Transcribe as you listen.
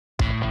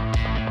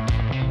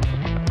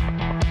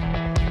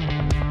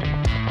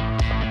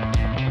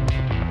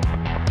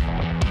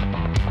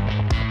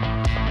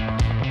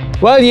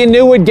Well, you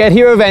knew we'd get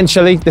here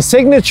eventually. The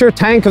signature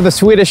tank of the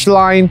Swedish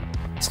line,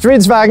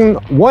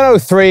 Stridsvagn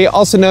 103,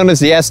 also known as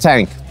the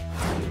S-Tank.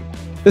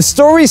 The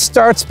story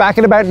starts back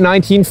in about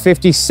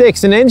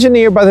 1956. An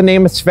engineer by the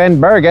name of Sven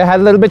Berge had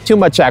a little bit too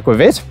much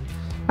aquavit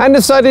and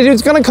decided he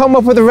was going to come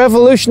up with a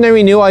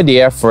revolutionary new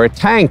idea for a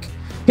tank.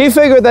 He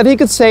figured that he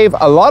could save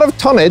a lot of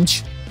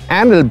tonnage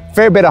and a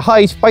fair bit of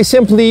height by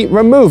simply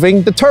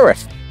removing the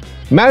turret.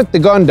 Mount the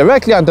gun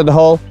directly onto the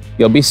hull,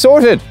 you'll be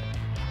sorted.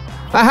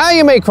 Aha,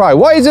 you may cry,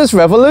 why is this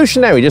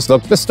revolutionary? Just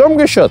look at the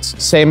Sturmgeschütz,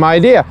 same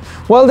idea.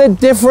 Well, the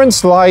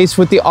difference lies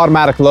with the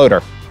automatic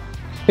loader.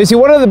 You see,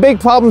 one of the big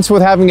problems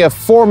with having a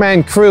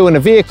four-man crew in a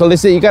vehicle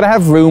is that you gotta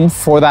have room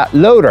for that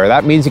loader.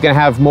 That means you can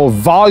have more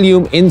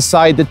volume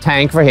inside the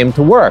tank for him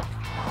to work.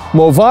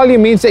 More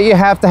volume means that you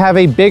have to have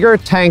a bigger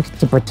tank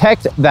to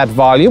protect that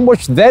volume,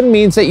 which then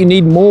means that you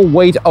need more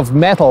weight of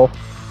metal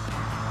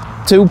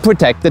to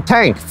protect the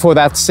tank for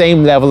that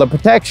same level of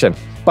protection.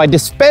 By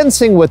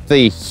dispensing with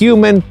the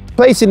human,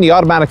 placing the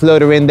automatic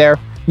loader in there,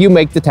 you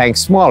make the tank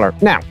smaller.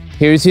 Now,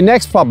 here's your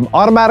next problem.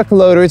 Automatic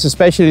loaders,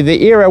 especially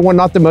the era, were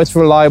not the most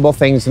reliable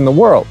things in the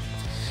world.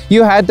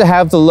 You had to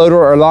have the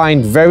loader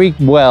aligned very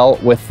well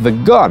with the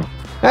gun.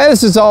 Now,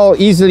 this is all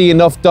easily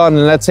enough done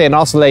in, let's say, an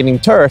oscillating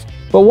turret,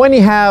 but when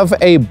you have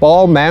a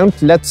ball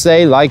mount, let's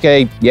say like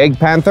a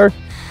Jägpanther,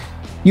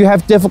 you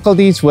have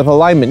difficulties with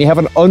alignment. You have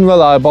an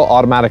unreliable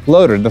automatic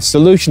loader. The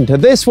solution to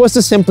this was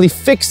to simply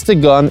fix the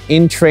gun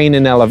in train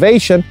and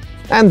elevation,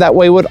 and that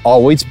way it would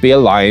always be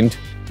aligned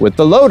with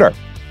the loader.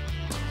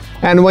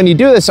 And when you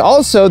do this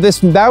also,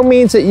 this now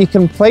means that you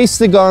can place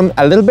the gun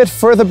a little bit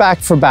further back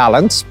for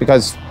balance,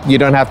 because you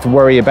don't have to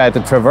worry about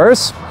the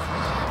traverse.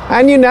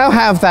 And you now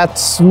have that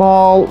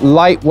small,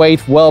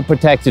 lightweight,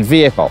 well-protected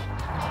vehicle.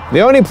 The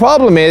only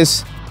problem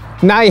is,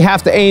 now you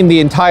have to aim the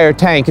entire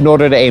tank in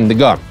order to aim the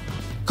gun.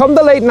 Come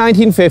the late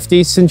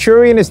 1950s,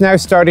 Centurion is now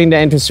starting to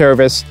enter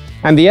service,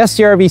 and the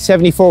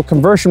STRV-74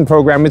 conversion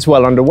program is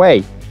well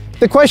underway.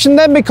 The question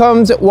then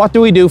becomes, what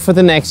do we do for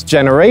the next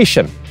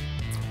generation?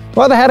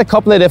 Well, they had a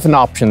couple of different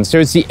options.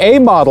 There's the A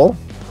model,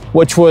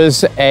 which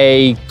was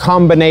a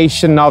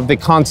combination of the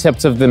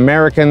concepts of the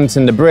Americans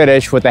and the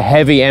British with a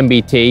heavy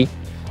MBT.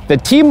 The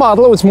T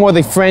model was more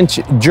the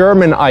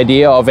French-German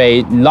idea of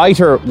a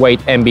lighter weight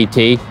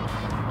MBT.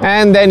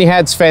 And then you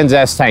had Sven's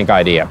S-Tank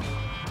idea.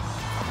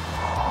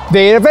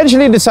 They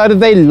eventually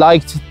decided they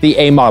liked the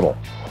A model.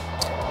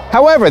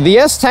 However, the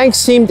S-Tank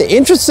seemed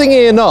interesting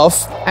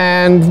enough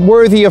and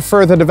worthy of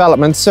further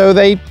development, so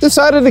they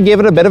decided to give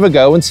it a bit of a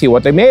go and see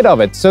what they made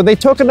of it. So they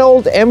took an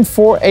old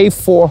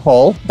M4A4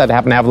 hull that they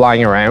happened to have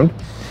lying around,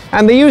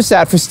 and they used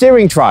that for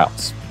steering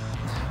trials.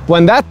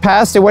 When that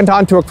passed, they went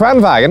on to a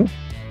Kranwagen,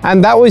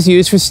 and that was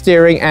used for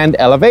steering and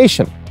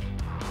elevation.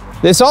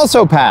 This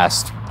also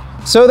passed.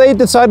 So they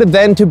decided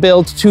then to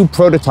build two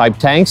prototype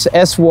tanks,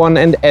 S1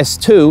 and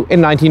S2,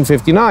 in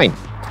 1959.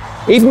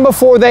 Even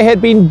before they had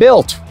been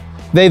built,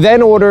 they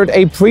then ordered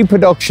a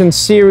pre-production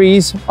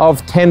series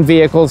of 10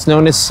 vehicles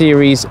known as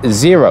Series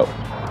 0.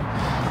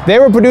 They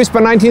were produced by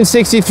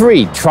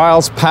 1963,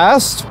 trials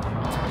passed,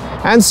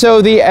 and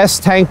so the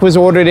S-Tank was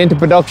ordered into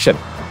production.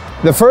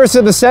 The first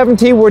of the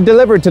 70 were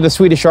delivered to the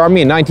Swedish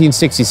Army in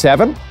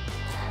 1967,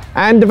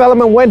 and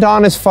development went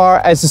on as far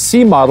as the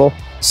C model,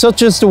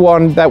 such as the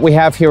one that we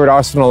have here at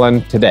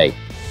Arsenal today.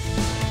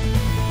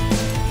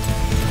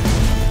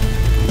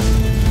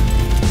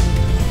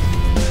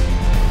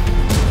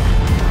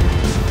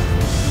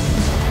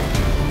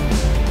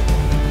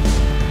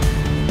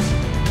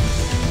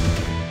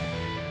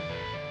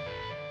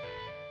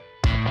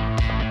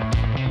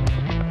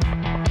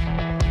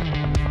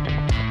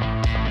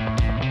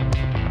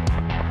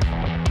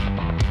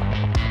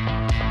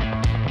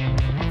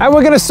 And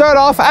we're going to start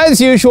off,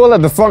 as usual,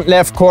 at the front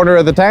left corner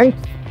of the tank.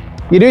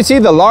 You do see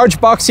the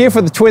large box here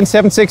for the twin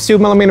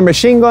 7.62mm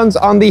machine guns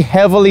on the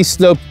heavily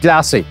sloped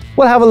glacis.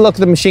 We'll have a look at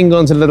the machine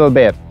guns in a little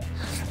bit.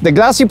 The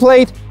glacis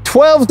plate,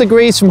 12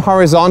 degrees from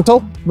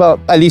horizontal,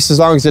 well, at least as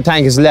long as the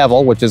tank is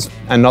level, which is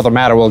another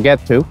matter we'll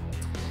get to,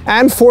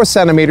 and 4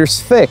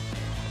 centimeters thick.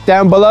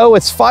 Down below,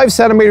 it's 5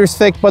 centimeters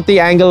thick, but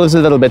the angle is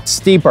a little bit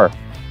steeper.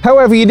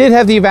 However, you did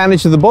have the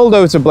advantage of the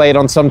bulldozer blade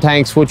on some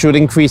tanks, which would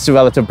increase the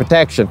relative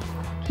protection.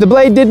 The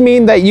blade did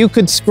mean that you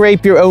could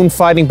scrape your own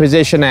fighting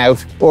position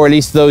out, or at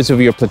least those of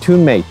your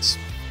platoon mates.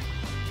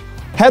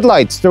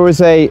 Headlights. There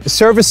was a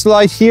service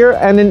light here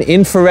and an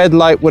infrared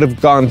light would have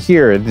gone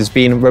here. It has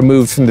been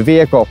removed from the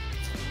vehicle.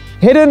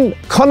 Hidden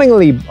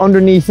cunningly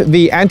underneath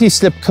the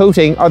anti-slip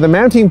coating are the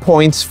mounting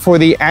points for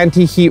the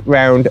anti-heat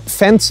round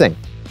fencing.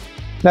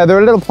 Now, there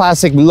are little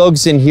plastic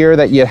lugs in here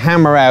that you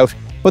hammer out,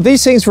 but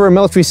these things were a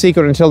military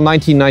secret until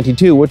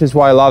 1992, which is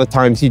why a lot of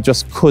times you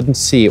just couldn't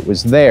see it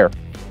was there.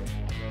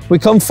 We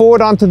come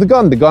forward onto the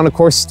gun. The gun, of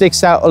course,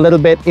 sticks out a little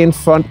bit in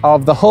front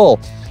of the hull.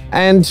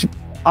 And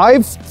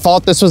I've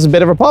thought this was a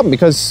bit of a problem,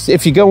 because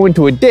if you go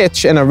into a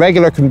ditch in a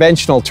regular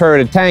conventional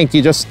turreted tank,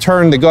 you just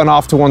turn the gun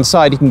off to one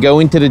side, you can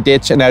go into the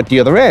ditch and out the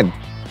other end.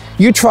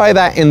 You try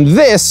that in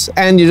this,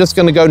 and you're just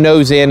going to go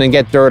nose in and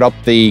get dirt up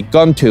the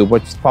gun tube,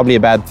 which is probably a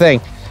bad thing.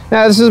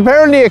 Now, this is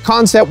apparently a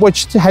concept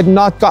which had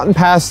not gotten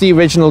past the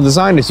original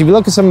designers. If you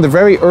look at some of the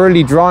very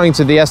early drawings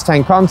of the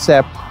S-Tank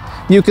concept,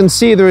 you can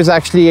see there is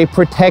actually a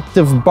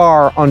protective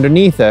bar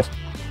underneath it.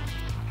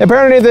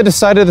 Apparently, they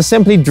decided that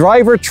simply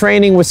driver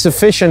training was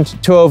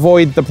sufficient to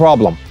avoid the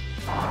problem.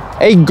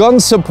 A gun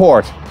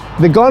support.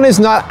 The gun is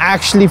not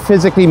actually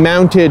physically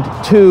mounted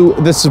to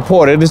the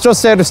support. It is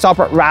just there to stop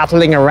it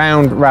rattling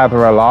around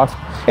rather a lot.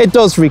 It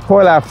does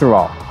recoil after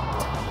all.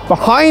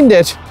 Behind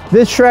it,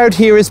 this shroud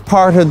here is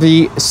part of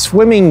the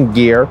swimming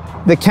gear.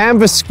 The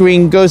canvas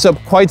screen goes up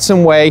quite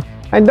some way.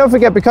 And don't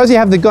forget, because you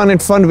have the gun in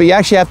front of it, you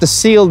actually have to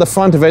seal the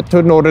front of it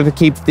in order to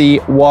keep the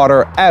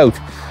water out.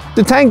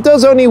 The tank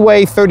does only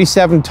weigh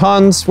 37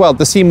 tons. Well,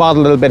 the C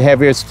model a little bit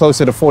heavier, it's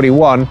closer to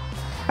 41.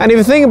 And if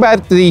you think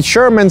about the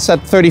Shermans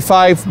at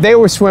 35, they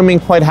were swimming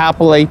quite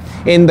happily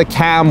in the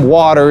calm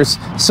waters,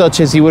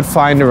 such as you would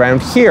find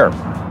around here.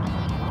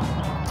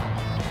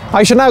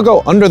 I shall now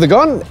go under the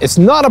gun. It's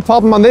not a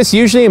problem on this.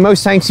 Usually in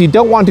most tanks you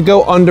don't want to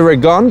go under a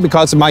gun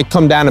because it might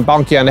come down and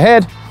bonk you on the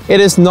head.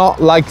 It is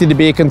not likely to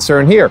be a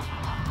concern here.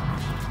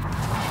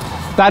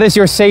 That is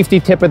your safety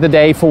tip of the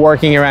day for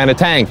working around a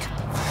tank.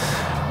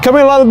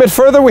 Coming a little bit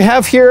further, we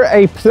have here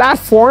a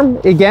platform.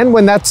 Again,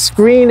 when that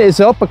screen is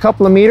up a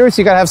couple of meters,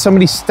 you gotta have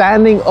somebody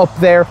standing up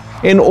there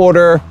in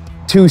order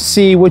to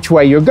see which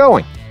way you're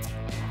going.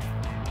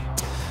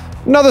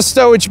 Another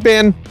stowage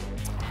bin.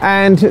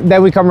 And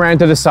then we come around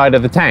to the side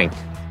of the tank.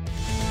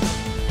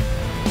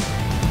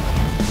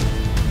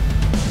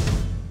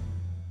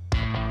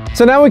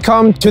 So now we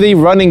come to the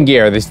running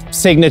gear, the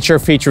signature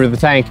feature of the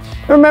tank.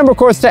 Remember, of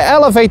course, to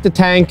elevate the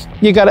tank,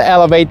 you got to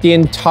elevate the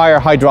entire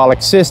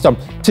hydraulic system.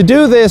 To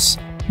do this,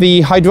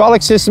 the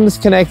hydraulic system is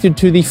connected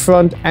to the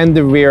front and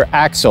the rear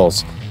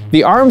axles.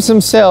 The arms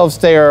themselves,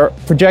 they are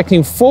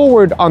projecting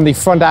forward on the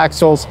front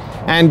axles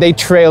and they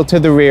trail to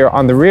the rear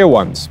on the rear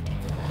ones.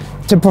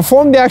 To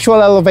perform the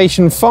actual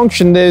elevation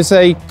function, there's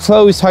a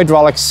closed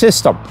hydraulic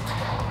system.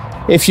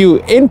 If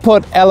you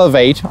input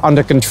elevate on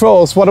the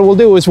controls, what it will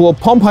do is it will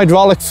pump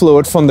hydraulic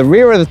fluid from the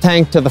rear of the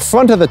tank to the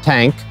front of the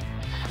tank,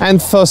 and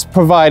thus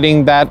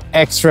providing that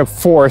extra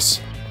force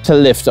to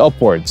lift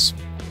upwards.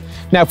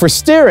 Now for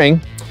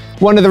steering,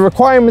 one of the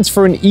requirements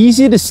for an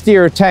easy to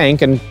steer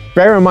tank, and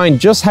bear in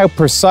mind just how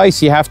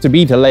precise you have to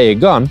be to lay a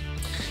gun,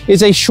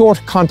 is a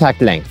short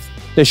contact length.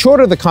 The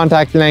shorter the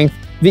contact length,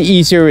 the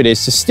easier it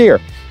is to steer.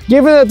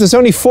 Given that there's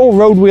only 4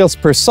 road wheels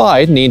per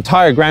side and the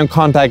entire ground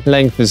contact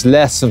length is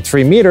less than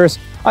 3 meters,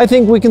 I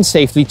think we can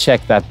safely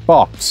check that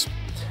box.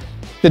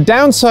 The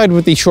downside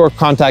with the short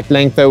contact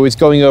length though is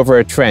going over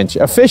a trench.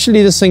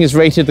 Officially this thing is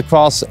rated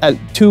across a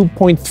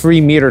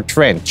 2.3 meter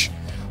trench,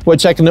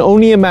 which I can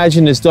only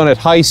imagine is done at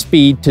high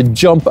speed to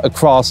jump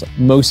across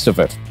most of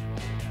it.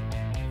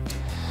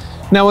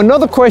 Now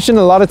another question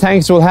a lot of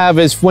tanks will have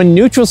is when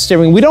neutral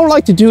steering, we don't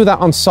like to do that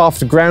on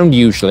soft ground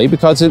usually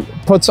because it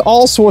puts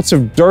all sorts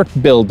of dirt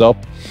buildup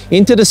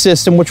into the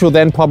system which will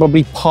then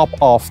probably pop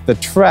off the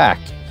track.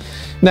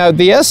 Now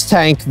the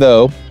S-Tank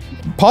though,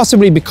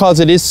 possibly because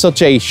it is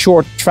such a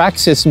short track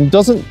system,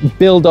 doesn't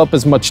build up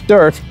as much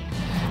dirt,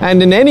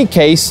 and in any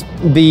case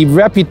the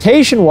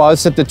reputation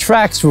was that the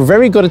tracks were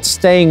very good at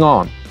staying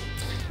on.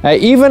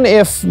 Even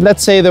if,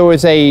 let's say, there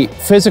was a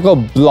physical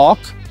block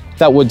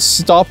that would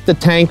stop the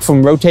tank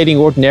from rotating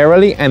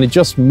ordinarily and it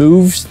just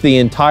moves the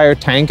entire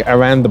tank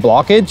around the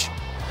blockage,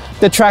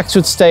 the tracks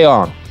would stay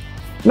on.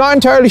 Not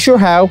entirely sure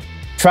how.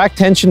 Track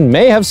tension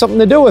may have something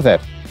to do with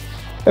it.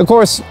 Of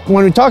course,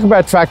 when we talk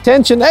about track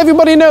tension,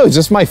 everybody knows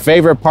it's my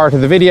favorite part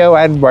of the video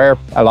and where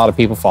a lot of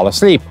people fall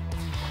asleep.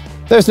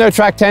 There's no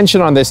track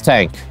tension on this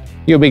tank.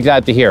 You'll be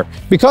glad to hear.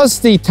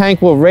 Because the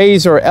tank will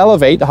raise or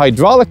elevate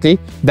hydraulically,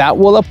 that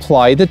will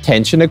apply the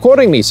tension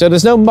accordingly. So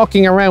there's no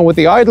mucking around with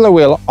the idler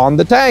wheel on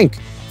the tank.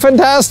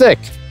 Fantastic!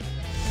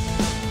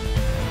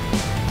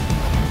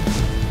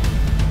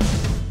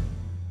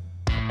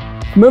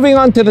 Moving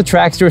on to the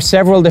tracks, there are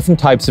several different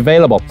types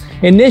available.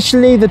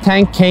 Initially, the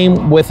tank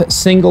came with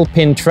single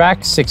pin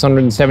tracks,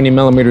 670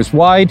 millimeters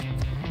wide,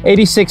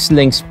 86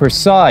 links per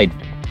side.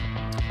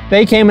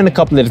 They came in a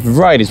couple of different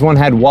varieties. One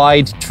had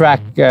wide track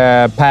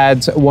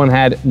pads, one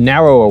had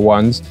narrower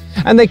ones,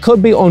 and they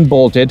could be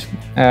unbolted,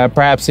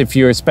 perhaps if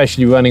you're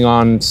especially running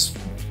on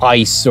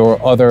ice or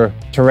other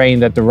terrain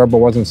that the rubber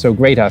wasn't so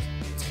great at.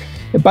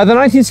 By the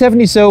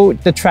 1970s, though,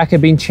 the track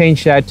had been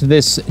changed out to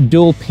this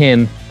dual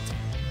pin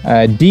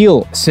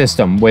deal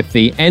system with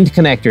the end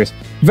connectors,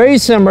 very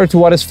similar to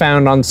what is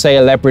found on, say,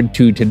 a Leopard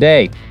 2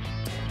 today.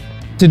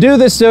 To do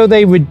this, though,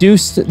 they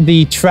reduced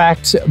the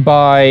tracks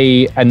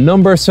by a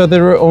number so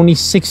there were only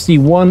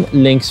 61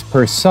 links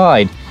per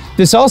side.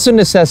 This also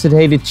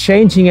necessitated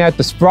changing out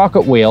the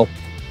sprocket wheel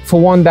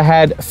for one that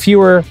had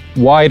fewer,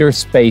 wider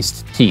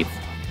spaced teeth.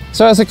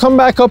 So as I come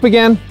back up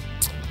again,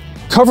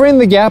 covering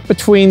the gap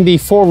between the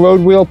 4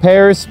 road wheel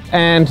pairs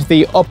and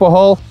the upper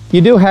hull,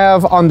 you do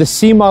have on the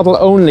C model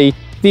only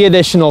the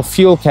additional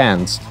fuel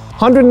cans.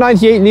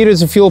 198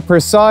 liters of fuel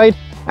per side,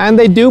 and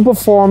they do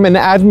perform an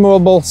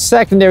admirable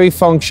secondary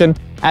function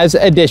as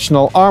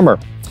additional armour.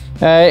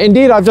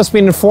 Indeed, I've just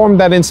been informed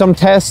that in some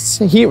tests,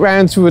 heat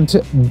rounds would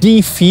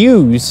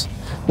defuse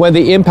when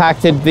they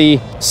impacted the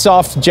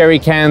soft jerry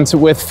cans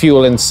with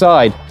fuel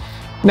inside.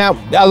 Now,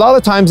 a lot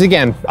of times,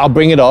 again, I'll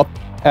bring it up,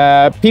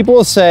 people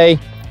will say,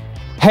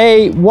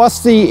 hey,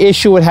 what's the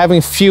issue with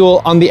having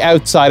fuel on the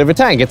outside of a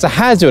tank? It's a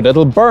hazard,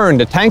 it'll burn,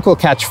 the tank will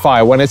catch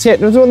fire when it's hit.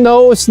 Well,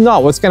 no, it's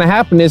not. What's going to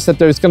happen is that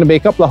there's going to be a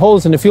couple of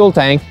holes in the fuel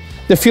tank,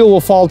 the fuel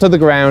will fall to the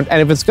ground,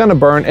 and if it's going to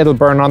burn, it'll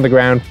burn on the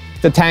ground.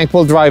 The tank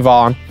will drive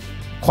on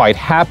quite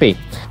happy.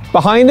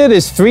 Behind it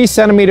is 3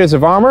 centimeters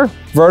of armour,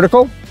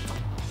 vertical.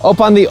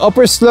 Up on the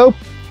upper slope,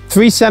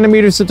 3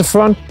 centimeters at the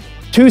front,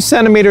 2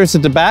 centimeters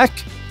at the back.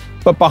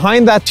 But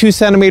behind that 2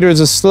 centimeters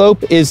of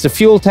slope is the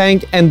fuel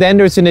tank, and then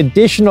there's an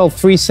additional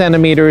 3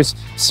 centimeters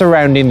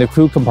surrounding the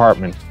crew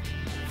compartment.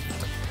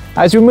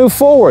 As we move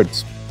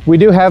forwards, we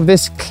do have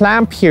this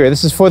clamp here.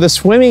 This is for the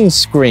swimming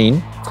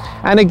screen,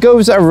 and it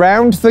goes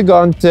around the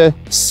gun to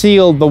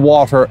seal the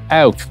water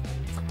out.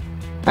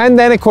 And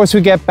then, of course,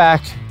 we get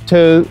back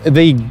to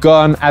the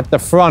gun at the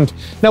front.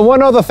 Now,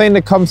 one other thing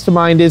that comes to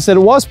mind is that it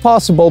was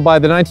possible by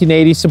the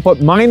 1980s to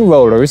put mine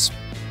rollers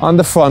on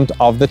the front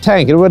of the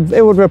tank. It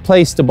would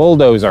replace the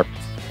bulldozer.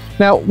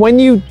 Now, when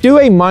you do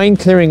a mine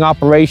clearing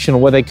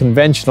operation with a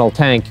conventional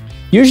tank,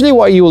 usually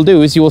what you will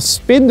do is you will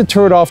spin the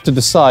turret off to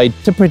the side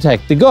to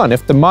protect the gun.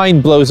 If the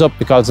mine blows up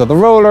because of the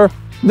roller,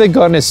 the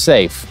gun is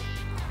safe.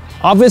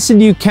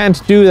 Obviously, you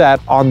can't do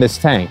that on this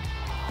tank.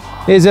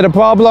 Is it a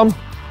problem?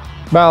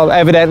 Well,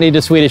 evidently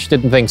the Swedish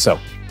didn't think so.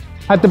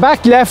 At the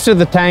back left of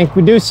the tank,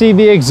 we do see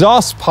the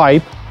exhaust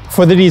pipe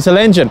for the diesel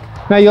engine.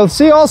 Now, you'll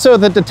see also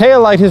that the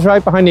tail light is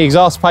right behind the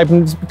exhaust pipe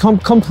and it's become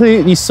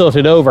completely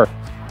sooted over.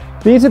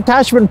 These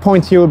attachment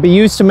points here will be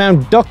used to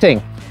mount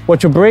ducting,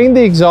 which will bring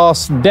the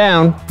exhaust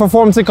down,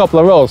 performs a couple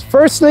of roles.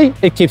 Firstly,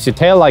 it keeps your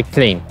tail light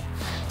clean.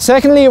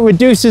 Secondly, it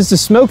reduces the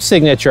smoke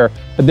signature,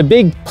 with the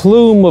big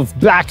plume of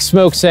black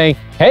smoke saying,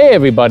 hey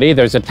everybody,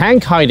 there's a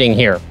tank hiding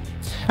here.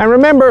 And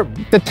remember,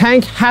 the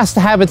tank has to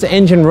have its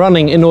engine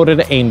running in order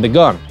to aim the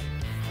gun.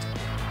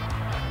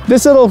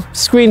 This little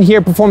screen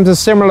here performs a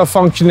similar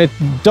function. It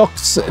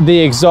ducts the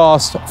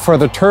exhaust for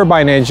the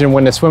turbine engine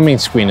when the swimming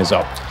screen is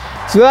up.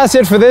 So that's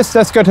it for this.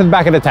 Let's go to the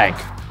back of the tank.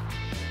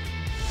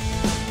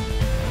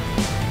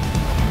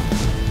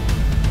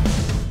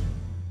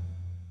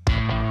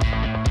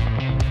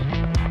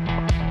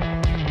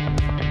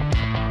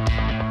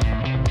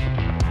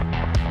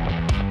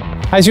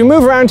 As you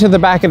move around to the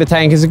back of the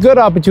tank, it's a good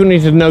opportunity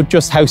to note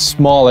just how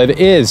small it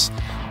is.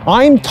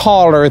 I'm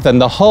taller than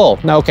the hull.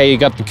 Now, okay, you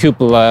got the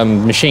cupola,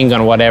 machine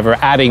gun, whatever,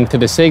 adding to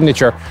the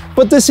signature,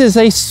 but this is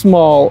a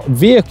small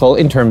vehicle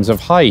in terms of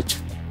height.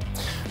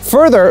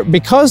 Further,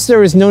 because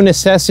there is no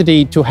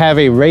necessity to have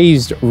a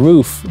raised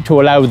roof to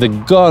allow the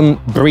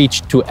gun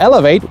breech to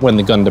elevate when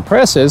the gun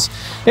depresses,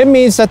 it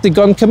means that the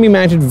gun can be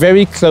mounted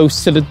very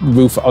close to the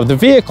roof of the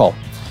vehicle.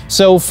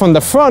 So from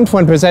the front,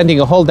 when presenting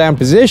a hull down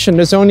position,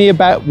 there's only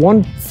about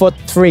 1 foot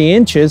 3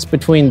 inches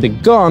between the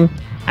gun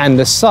and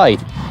the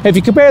sight. If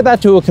you compare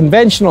that to a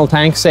conventional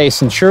tank, say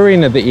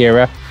Centurion of the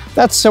era,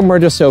 that's somewhere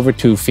just over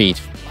 2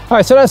 feet. All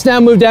right, so let's now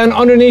move down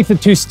underneath the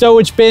 2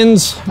 stowage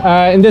bins.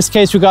 In this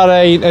case, we got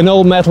an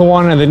old metal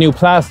one and the new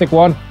plastic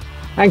one,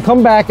 and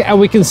come back and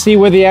we can see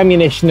where the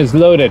ammunition is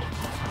loaded.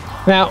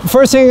 Now,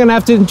 first thing I'm gonna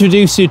have to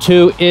introduce you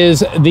to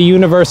is the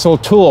universal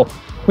tool.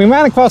 We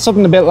ran across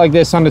something a bit like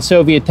this on the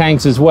Soviet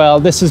tanks as well.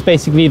 This is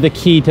basically the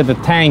key to the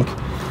tank.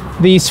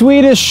 The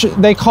Swedish,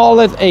 they call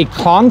it a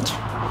klant,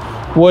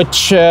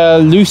 which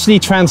loosely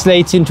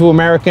translates into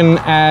American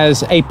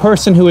as a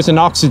person who is an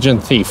oxygen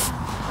thief.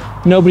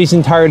 Nobody's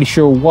entirely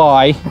sure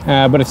why,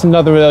 but it's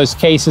another of those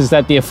cases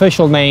that the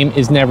official name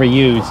is never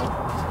used.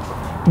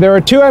 There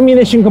are 2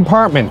 ammunition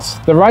compartments.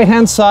 The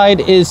right-hand side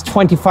is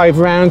 25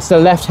 rounds, the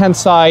left-hand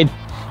side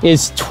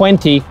is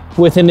 20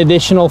 with an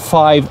additional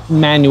 5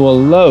 manual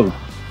load.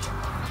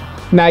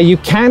 Now, you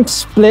can't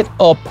split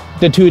up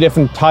the 2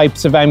 different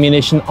types of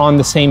ammunition on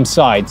the same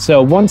side.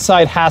 So one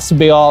side has to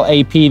be all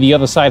AP, the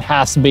other side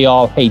has to be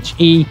all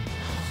HE.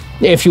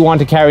 If you want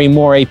to carry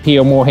more AP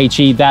or more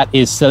HE, that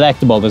is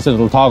selectable. There's a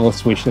little toggle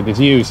switch that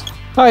is used.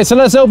 All right, so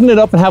let's open it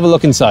up and have a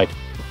look inside.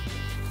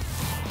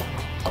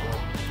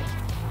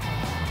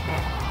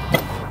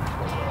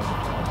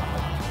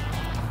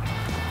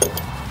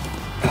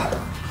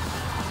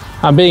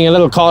 I'm being a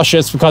little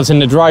cautious because in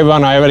the dry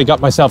run, I already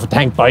got myself a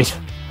tank bite.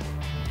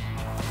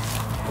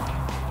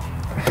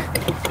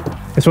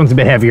 This one's a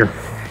bit heavier.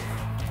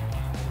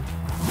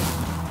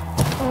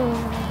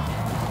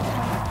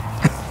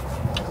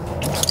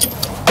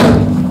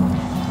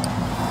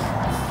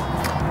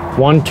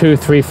 One, 2,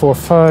 3, 4,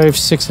 5,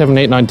 6, 7,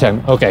 8, 9,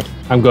 10. Okay,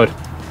 I'm good.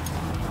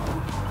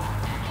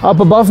 Up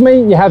above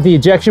me, you have the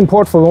ejection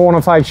port for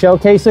 105 shell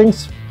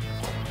casings.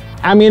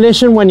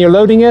 Ammunition, when you're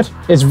loading it,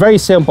 is very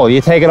simple.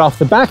 You take it off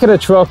the back of the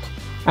truck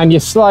and you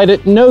slide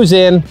it nose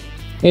in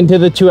into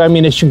the 2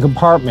 ammunition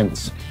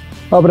compartments.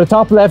 Up at the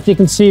top left, you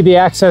can see the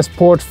access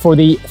port for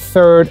the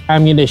 3rd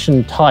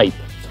ammunition type.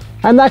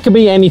 And that could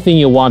be anything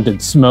you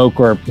wanted, smoke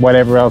or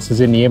whatever else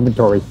is in the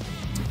inventory.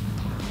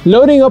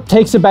 Loading up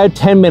takes about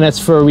 10 minutes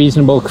for a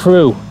reasonable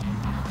crew.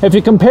 If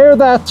you compare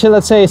that to,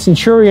 let's say, a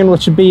Centurion,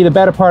 which would be the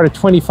better part of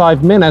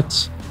 25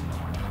 minutes,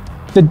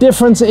 the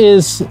difference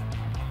is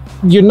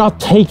you're not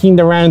taking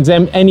the rounds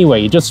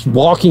anyway, you're just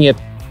walking it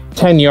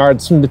 10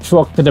 yards from the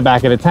truck to the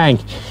back of the tank.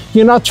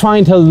 You're not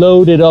trying to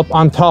load it up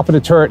on top of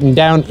the turret and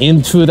down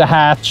in through the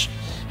hatch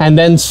and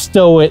then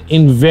stow it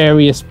in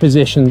various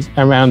positions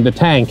around the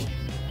tank.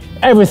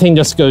 Everything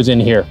just goes in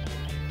here.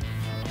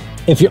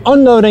 If you're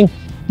unloading,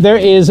 there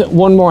is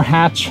one more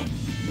hatch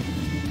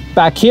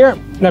back here.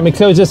 Let me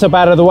close this up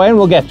out of the way and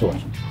we'll get to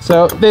it.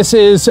 So this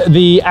is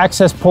the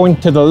access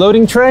point to the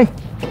loading tray.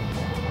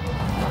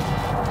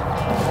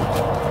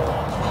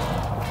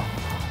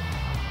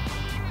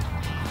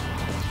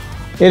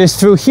 It is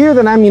through here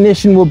that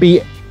ammunition will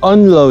be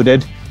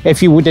unloaded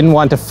if you didn't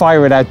want to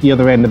fire it out the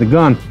other end of the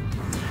gun.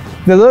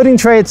 The loading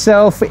tray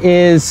itself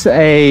is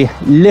a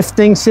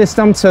lifting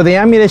system, so the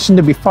ammunition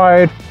to be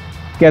fired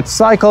gets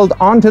cycled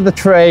onto the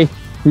tray,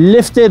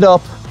 lifted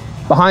up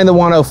behind the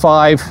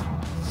 105,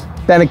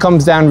 then it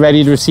comes down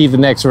ready to receive the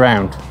next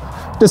round.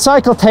 The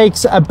cycle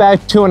takes about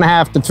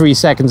 2.5 to 3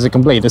 seconds to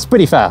complete. It's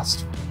pretty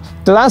fast.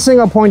 The last thing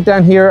I'll point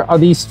down here are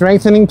these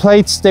strengthening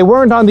plates. They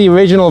weren't on the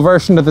original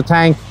version of the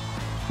tank.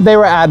 They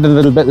were added a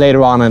little bit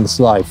later on in its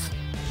life.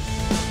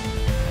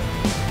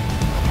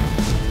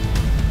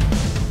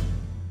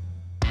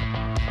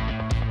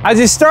 As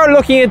you start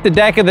looking at the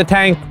deck of the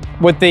tank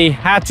with the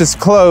hatches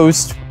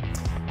closed,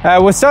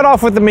 we'll start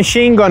off with the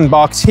machine gun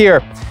box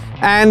here.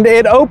 And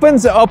it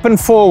opens up and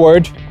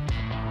forward.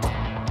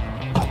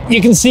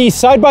 You can see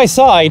side by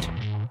side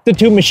the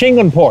two machine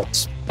gun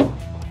ports.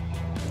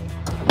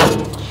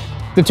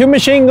 The two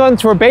machine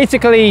guns were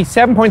basically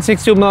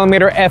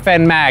 7.62mm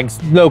FN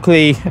mags,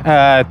 locally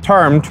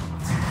termed,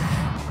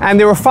 and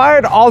they were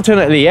fired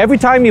alternately. Every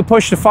time you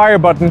push the fire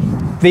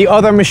button, the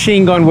other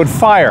machine gun would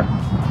fire.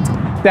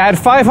 They had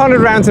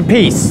 500 rounds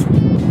apiece.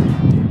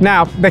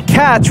 Now, the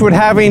catch with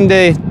having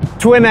the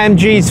twin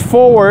MGs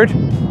forward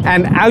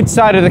and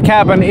outside of the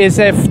cabin is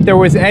if there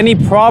was any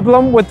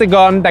problem with the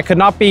gun that could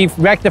not be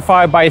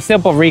rectified by a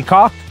simple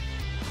recock,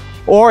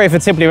 or if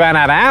it simply ran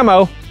out of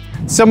ammo,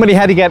 somebody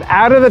had to get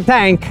out of the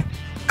tank,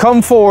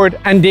 come forward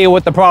and deal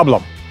with the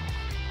problem.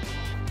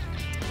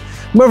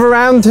 Move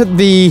around,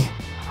 the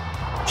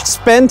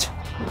spent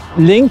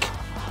link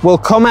will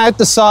come out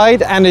the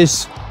side and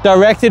is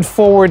directed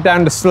forward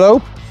down the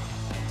slope.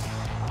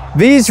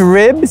 These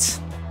ribs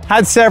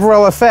had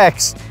several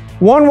effects.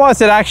 One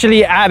was it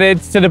actually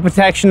added to the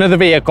protection of the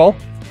vehicle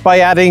by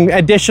adding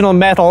additional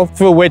metal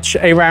through which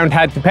a round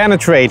had to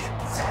penetrate.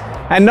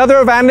 Another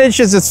advantage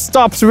is it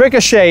stops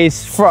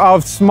ricochets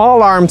of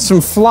small arms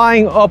from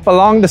flying up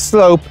along the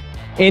slope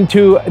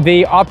into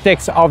the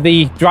optics of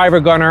the driver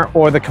gunner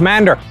or the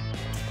commander.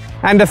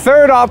 And the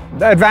third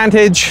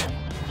advantage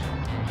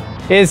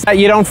is that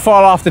you don't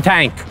fall off the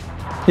tank.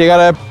 You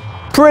got a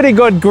pretty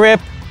good grip,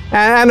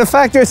 and in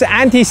fact there's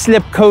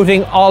anti-slip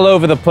coating all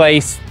over the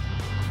place.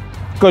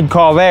 Good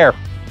call there.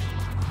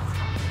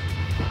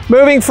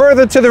 Moving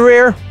further to the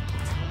rear,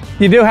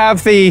 you do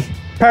have the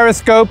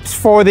periscopes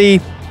for the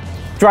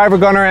driver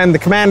gunner and the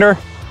commander.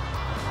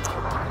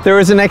 There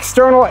is an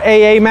external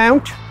AA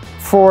mount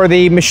for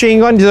the machine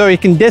gun, so you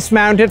can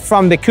dismount it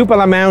from the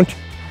cupola mount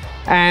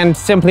and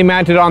simply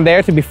mount it on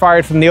there to be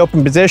fired from the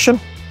open position.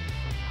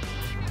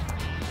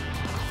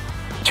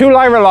 Two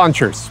lyra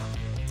launchers.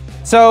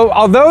 So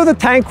although the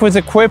tank was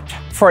equipped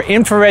for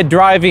infrared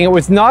driving, it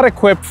was not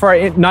equipped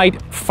for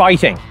night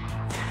fighting.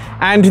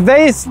 And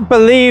they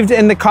believed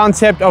in the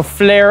concept of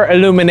flare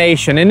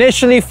illumination,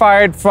 initially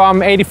fired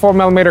from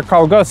 84mm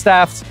Carl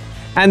Gustavs,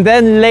 and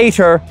then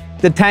later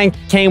the tank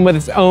came with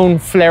its own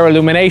flare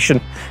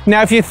illumination.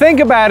 Now if you think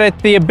about it,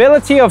 the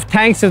ability of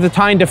tanks of the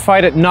time to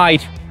fight at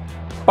night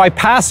by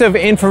passive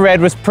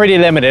infrared was pretty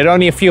limited,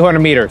 only a few hundred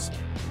meters.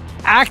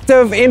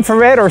 Active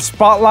infrared or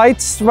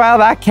spotlights, well,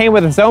 that came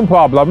with its own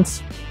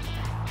problems.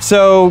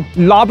 So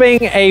lobbing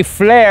a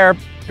flare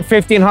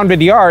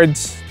 1,500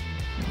 yards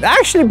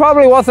actually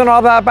probably wasn't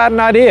all that bad an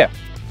idea.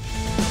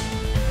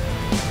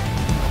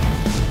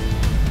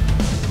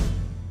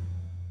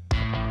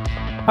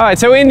 All right,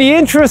 so in the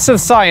interest of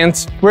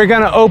science, we're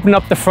going to open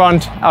up the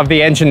front of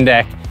the engine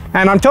deck.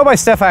 And I'm told by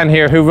Stefan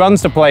here, who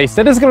runs the place,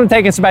 that it's going to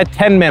take us about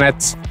 10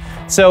 minutes.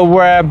 So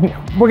we're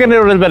going to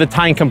do a little bit of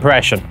time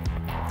compression.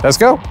 Let's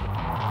go.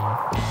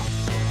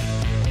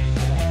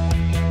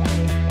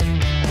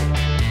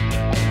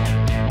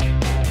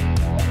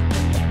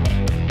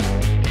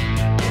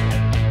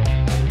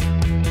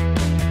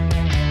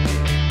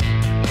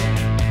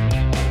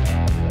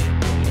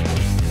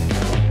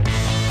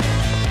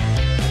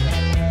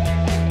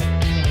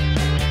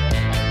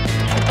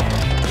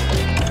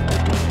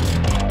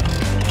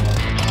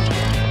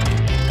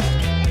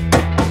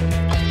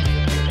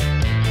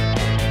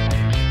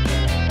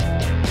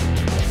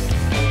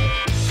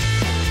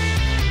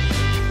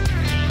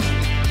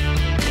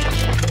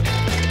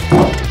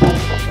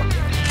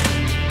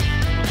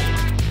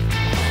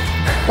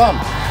 Done.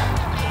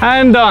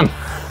 And done.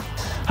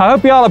 I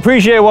hope you all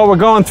appreciate what we're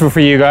going through for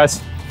you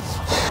guys.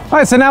 All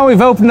right, so now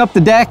we've opened up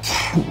the deck.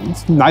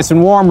 It's nice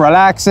and warm,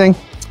 relaxing.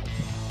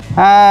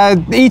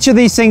 Each of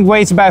these things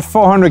weighs about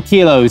 400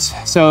 kilos,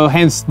 so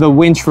hence the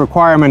winch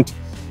requirement.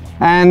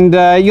 And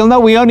you'll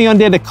note we only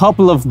undid a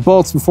couple of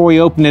bolts before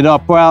we opened it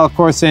up. Well, of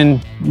course,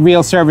 in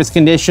real service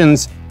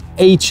conditions,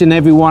 each and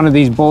every one of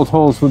these bolt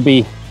holes would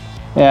be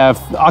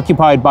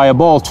occupied by a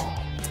bolt.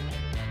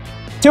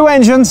 2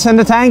 engines in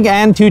the tank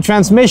and 2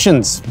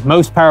 transmissions.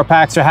 Most power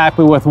packs are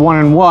happy with 1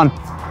 and 1.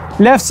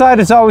 Left side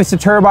is always the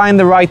turbine,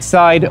 the right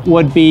side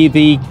would be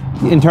the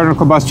internal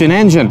combustion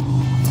engine.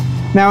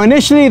 Now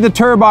initially the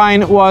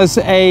turbine was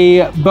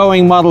a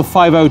Boeing Model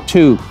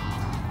 502.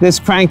 This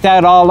cranked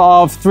out all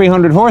of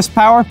 300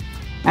 horsepower,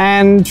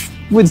 and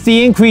with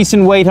the increase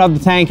in weight of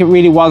the tank it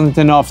really wasn't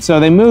enough, so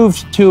they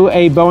moved to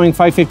a Boeing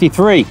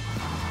 553.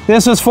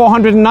 This was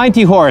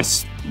 490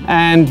 horse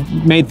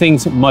and made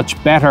things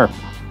much better.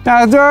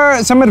 Now there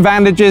are some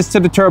advantages to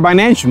the turbine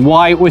engine,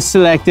 why it was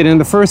selected in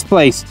the first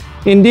place.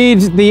 Indeed,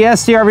 the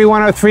Strv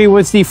 103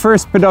 was the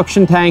first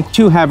production tank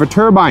to have a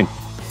turbine.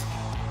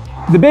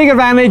 The big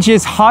advantage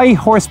is high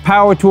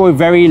horsepower to a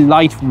very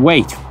light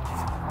weight.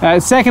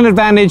 Second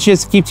advantage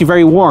is it keeps you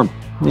very warm.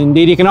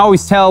 Indeed, you can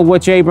always tell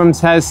which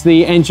Abrams has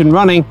the engine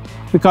running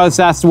because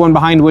that's the one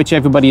behind which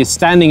everybody is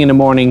standing in the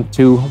morning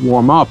to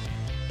warm up.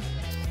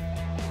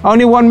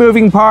 Only one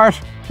moving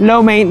part,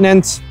 low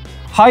maintenance,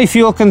 high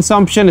fuel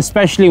consumption,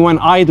 especially when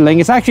idling.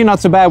 It's actually not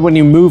so bad when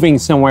you're moving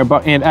somewhere,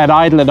 but at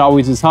idle it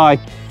always is high.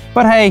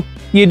 But hey,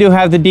 you do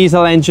have the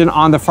diesel engine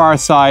on the far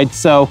side,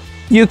 so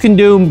you can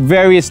do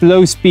various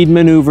low-speed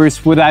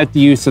maneuvers without the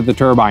use of the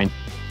turbine.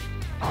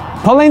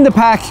 Pulling the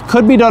pack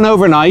could be done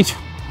overnight,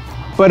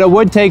 but it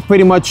would take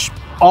pretty much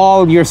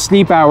all your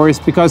sleep hours,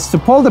 because to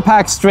pull the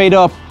pack straight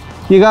up,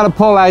 you got to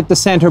pull out the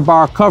center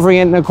bar covering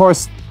it, and of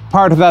course,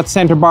 part of that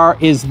center bar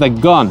is the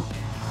gun.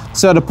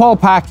 So to pull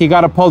pack, you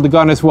got to pull the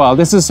gun as well.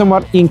 This is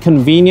somewhat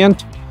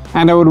inconvenient,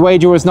 and I would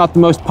wager was not the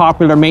most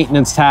popular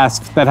maintenance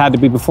task that had to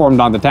be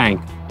performed on the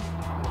tank.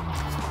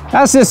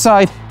 That's this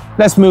side.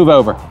 Let's move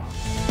over.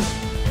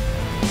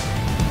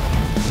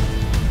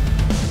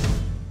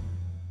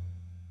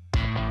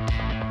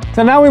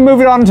 So now we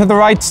move it on to the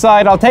right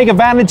side. I'll take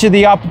advantage of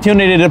the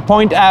opportunity to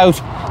point out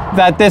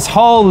that this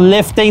whole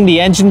lifting the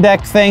engine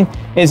deck thing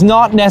is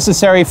not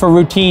necessary for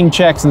routine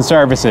checks and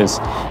services.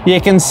 You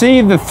can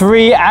see the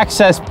 3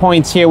 access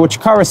points here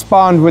which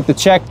correspond with the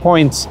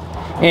checkpoints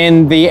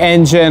in the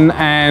engine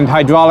and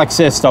hydraulic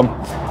system.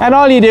 And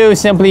all you do is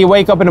simply you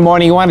wake up in the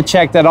morning, you want to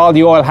check that all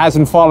the oil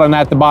hasn't fallen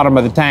at the bottom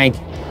of the tank.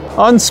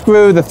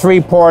 Unscrew the 3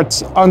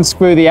 ports,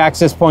 unscrew the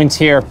access points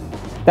here.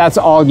 That's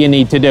all you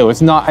need to do.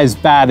 It's not as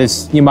bad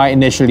as you might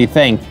initially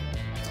think.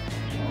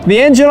 The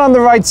engine on the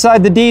right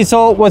side, the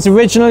diesel, was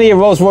originally a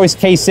Rolls-Royce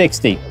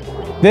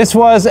K60. This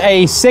was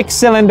a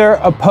 6-cylinder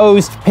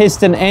opposed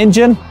piston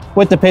engine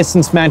with the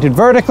pistons mounted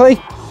vertically.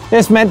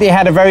 This meant they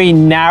had a very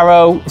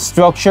narrow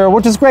structure,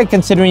 which is great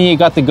considering you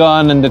got the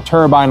gun and the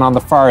turbine on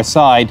the far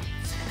side.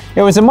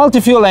 It was a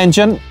multi-fuel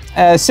engine,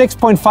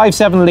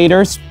 6.57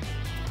 litres,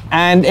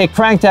 and it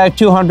cranked out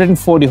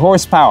 240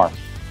 horsepower.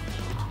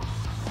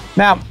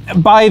 Now,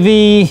 by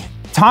the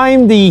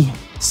time the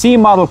C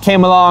model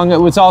came along, it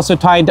was also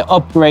time to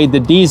upgrade the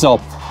diesel.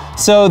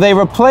 So they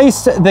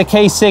replaced the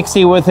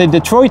K60 with a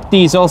Detroit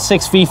diesel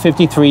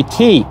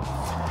 6V53T.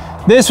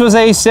 This was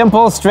a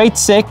simple straight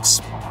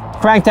 6,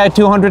 cranked out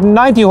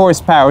 290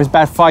 horsepower,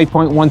 about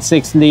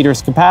 5.16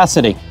 litres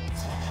capacity.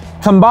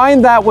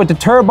 Combine that with the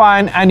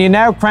turbine and you're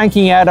now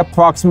cranking out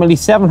approximately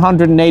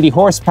 780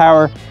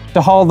 horsepower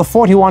to haul the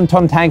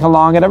 41-ton tank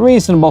along at a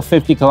reasonable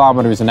 50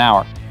 kilometers an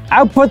hour.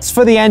 Outputs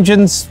for the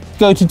engines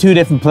go to 2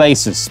 different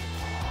places.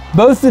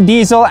 Both the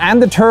diesel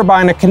and the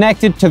turbine are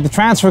connected to the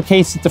transfer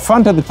case at the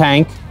front of the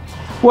tank,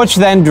 which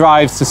then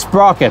drives the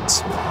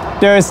sprockets.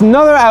 There is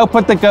another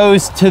output that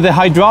goes to the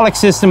hydraulic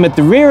system at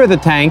the rear of the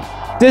tank.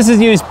 This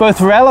is used both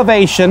for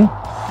elevation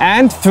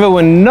and through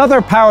another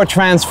power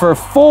transfer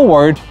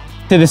forward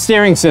to the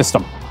steering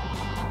system.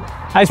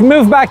 As we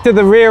move back to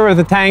the rear of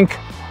the tank,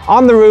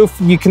 on the roof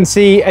you can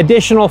see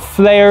additional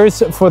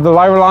flares for the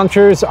lyra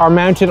launchers are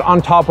mounted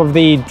on top of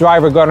the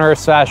driver gunner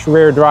 /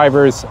 rear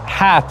driver's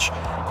hatch.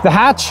 The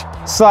hatch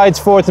slides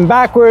forwards and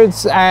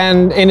backwards,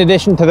 and in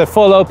addition to the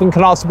full open,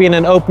 can also be in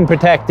an open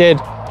protected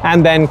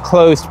and then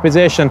closed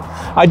position.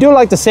 I do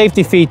like the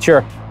safety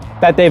feature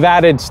that they've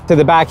added to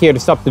the back here to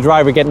stop the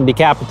driver getting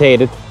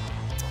decapitated.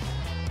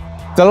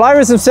 The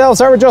lyras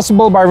themselves are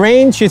adjustable by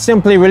range. You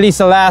simply release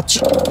a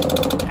latch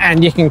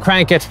and you can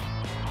crank it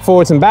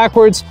forwards and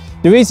backwards.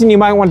 The reason you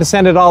might want to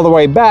send it all the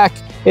way back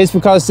is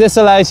because this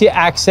allows you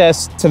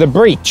access to the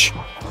breech.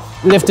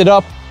 Lift it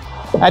up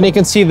and you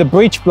can see the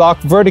breech block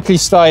vertically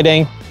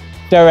sliding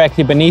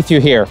directly beneath you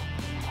here.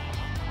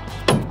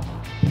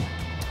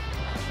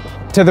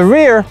 To the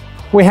rear,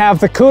 we have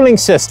the cooling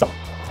system.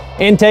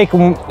 Intake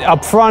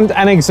up front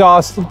and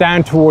exhaust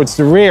down towards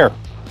the rear.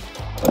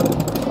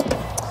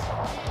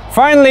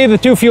 Finally, the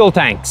 2 fuel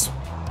tanks.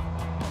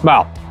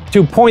 Well,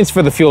 2 points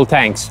for the fuel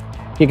tanks.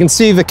 You can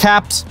see the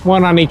caps,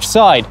 one on each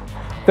side.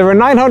 There are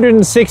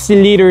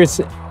 960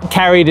 litres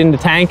carried in the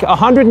tank,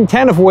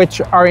 110 of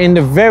which are in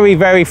the very,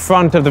 very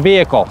front of the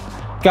vehicle.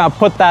 Gotta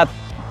put that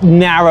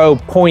narrow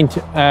point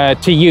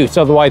to use,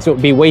 otherwise it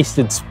would be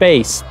wasted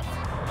space.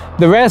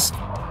 The rest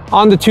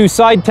on the two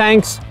side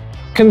tanks.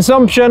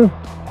 Consumption,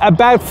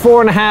 about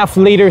 4.5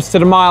 litres to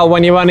the mile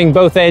when you're running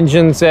both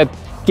engines at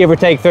give or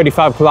take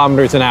 35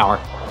 kilometers an hour.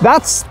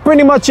 That's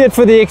pretty much it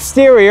for the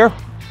exterior.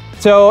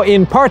 So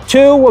in part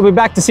 2, we'll be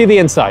back to see the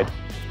inside.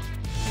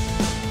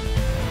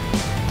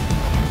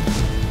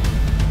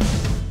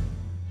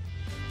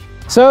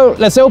 So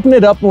let's open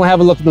it up and we'll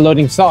have a look at the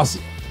loading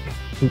sausage.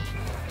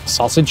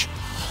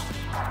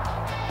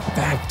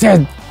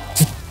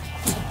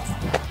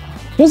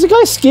 There's a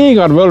guy skiing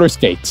on roller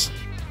skates.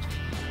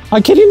 I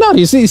kid you not,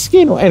 he's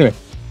skiing. Anyway,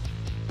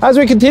 as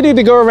we continue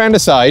to go around the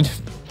side,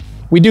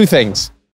 we do things.